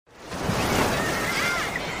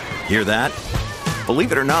Hear that?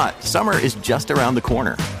 Believe it or not, summer is just around the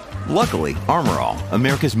corner. Luckily, Armor All,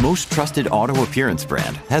 America's most trusted auto appearance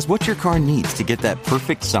brand, has what your car needs to get that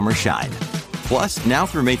perfect summer shine. Plus, now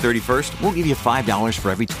through May 31st, we'll give you $5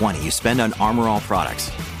 for every $20 you spend on Armor All products.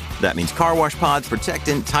 That means car wash pods,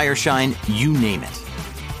 protectant, tire shine, you name it.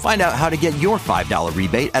 Find out how to get your $5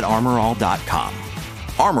 rebate at armorall.com.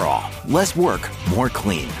 Armor All, less work, more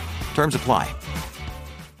clean. Terms apply.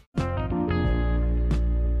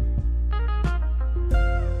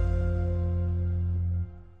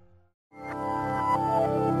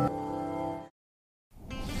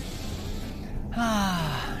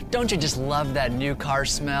 Don't you just love that new car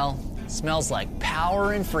smell? It smells like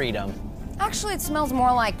power and freedom. Actually, it smells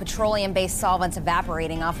more like petroleum-based solvents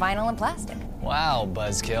evaporating off vinyl and plastic. Wow,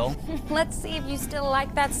 buzzkill. Let's see if you still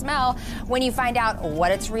like that smell when you find out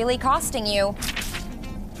what it's really costing you.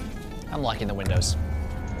 I'm locking the windows.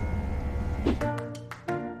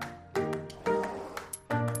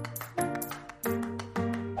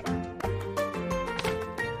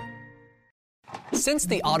 Since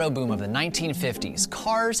the auto boom of the 1950s,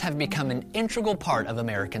 cars have become an integral part of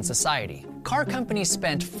American society. Car companies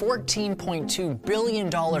spent $14.2 billion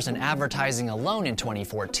in advertising alone in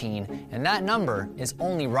 2014, and that number is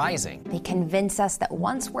only rising. They convince us that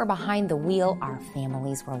once we're behind the wheel, our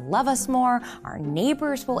families will love us more, our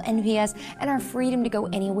neighbors will envy us, and our freedom to go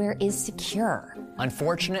anywhere is secure.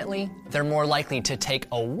 Unfortunately, they're more likely to take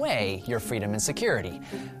away your freedom and security.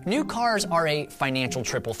 New cars are a financial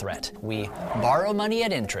triple threat. We borrow money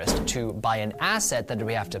at interest to buy an asset that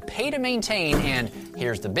we have to pay to maintain, and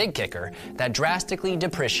here's the big kicker, that drastically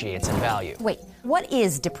depreciates in value. Wait, what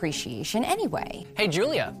is depreciation anyway? Hey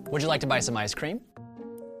Julia, would you like to buy some ice cream?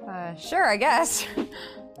 Sure, I guess.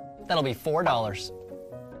 That'll be $4.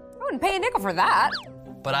 I wouldn't pay a nickel for that.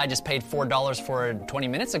 But I just paid $4 for it 20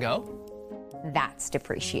 minutes ago. That's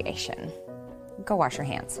depreciation. Go wash your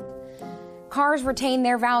hands. Cars retain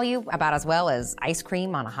their value about as well as ice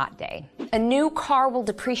cream on a hot day. A new car will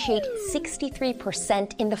depreciate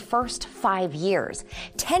 63% in the first 5 years.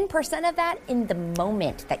 10% of that in the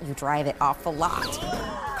moment that you drive it off the lot.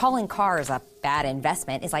 Calling cars a bad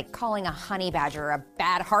investment is like calling a honey badger a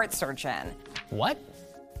bad heart surgeon. What?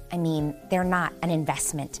 I mean, they're not an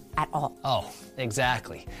investment at all. Oh,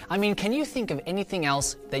 exactly. I mean, can you think of anything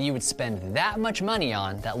else that you would spend that much money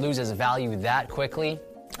on that loses value that quickly?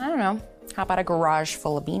 I don't know. How about a garage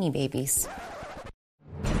full of Beanie Babies?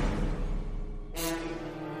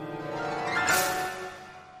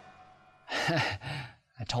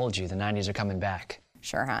 I told you, the 90s are coming back.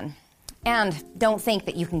 Sure, hon. And don't think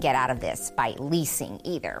that you can get out of this by leasing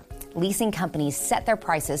either. Leasing companies set their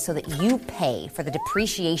prices so that you pay for the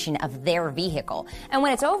depreciation of their vehicle. And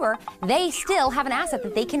when it's over, they still have an asset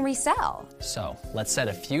that they can resell. So, let's set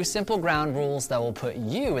a few simple ground rules that will put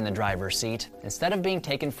you in the driver's seat instead of being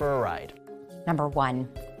taken for a ride. Number 1,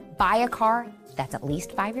 buy a car that's at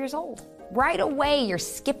least 5 years old. Right away, you're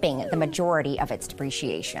skipping the majority of its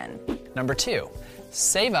depreciation. Number 2,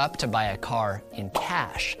 save up to buy a car in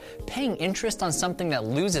cash. Paying interest on something that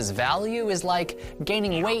loses value is like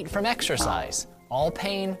gaining weight from exercise. All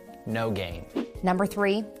pain, no gain. Number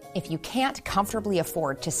 3, if you can't comfortably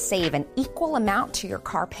afford to save an equal amount to your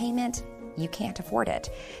car payment, you can't afford it.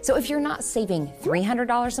 So if you're not saving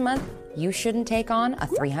 $300 a month, you shouldn't take on a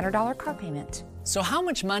 $300 car payment. So how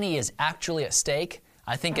much money is actually at stake?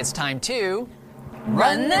 I think it's time to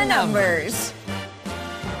run the numbers.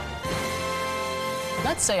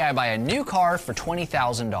 Let's say I buy a new car for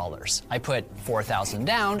 $20,000. I put $4,000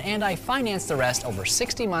 down and I finance the rest over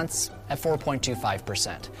 60 months at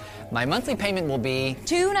 4.25%. My monthly payment will be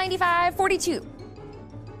 $295.42.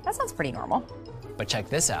 That sounds pretty normal. But check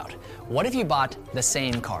this out. What if you bought the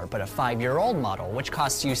same car, but a 5-year-old model, which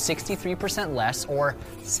costs you 63% less, or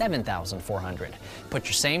 $7,400? Put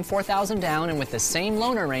your same $4,000 down, and with the same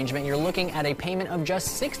loan arrangement, you're looking at a payment of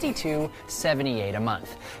just $62.78 a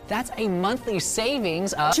month. That's a monthly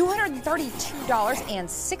savings of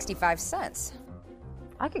 $232.65.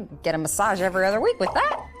 I could get a massage every other week with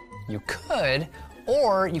that. You could,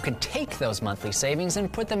 or you could take those monthly savings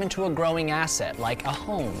and put them into a growing asset like a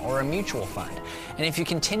home or a mutual fund. And if you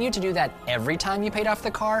continue to do that every time you paid off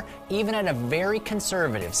the car, even at a very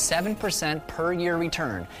conservative 7% per year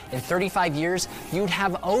return, in 35 years, you'd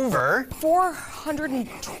have over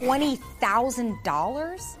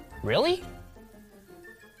 $420,000? Really?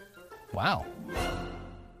 Wow.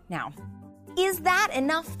 Now, is that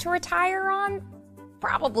enough to retire on?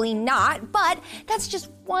 Probably not, but that's just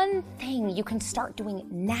one thing you can start doing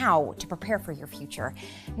now to prepare for your future.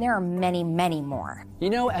 And there are many, many more. You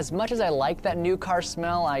know, as much as I like that new car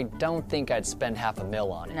smell, I don't think I'd spend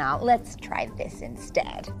 $500,000 on it. Now, let's try this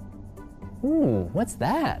instead. Ooh, what's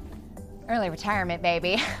that? Early retirement,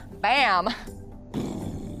 baby. Bam!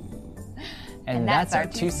 And that's our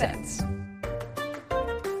 2 cents.